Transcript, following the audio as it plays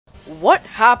What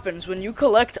happens when you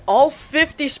collect all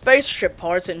 50 spaceship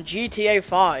parts in GTA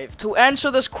 5? To answer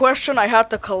this question, I had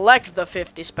to collect the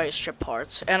 50 spaceship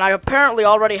parts, and I apparently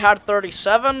already had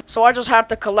 37, so I just had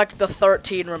to collect the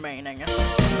 13 remaining.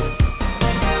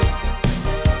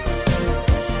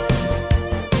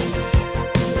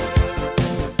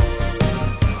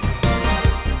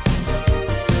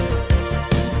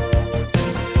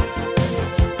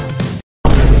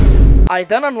 I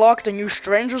then unlocked a new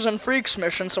Strangers and Freaks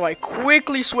mission, so I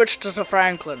quickly switched to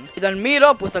Franklin. We then meet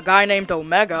up with a guy named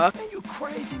Omega. Hey, you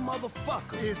crazy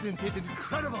motherfucker! Isn't it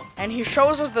incredible? And he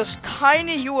shows us this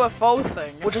tiny UFO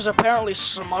thing, which is apparently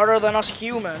smarter than us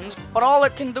humans, but all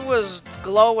it can do is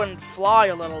glow and fly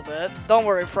a little bit. Don't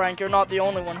worry, Frank, you're not the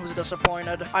only one who's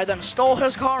disappointed. I then stole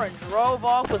his car and drove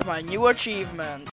off with my new achievement.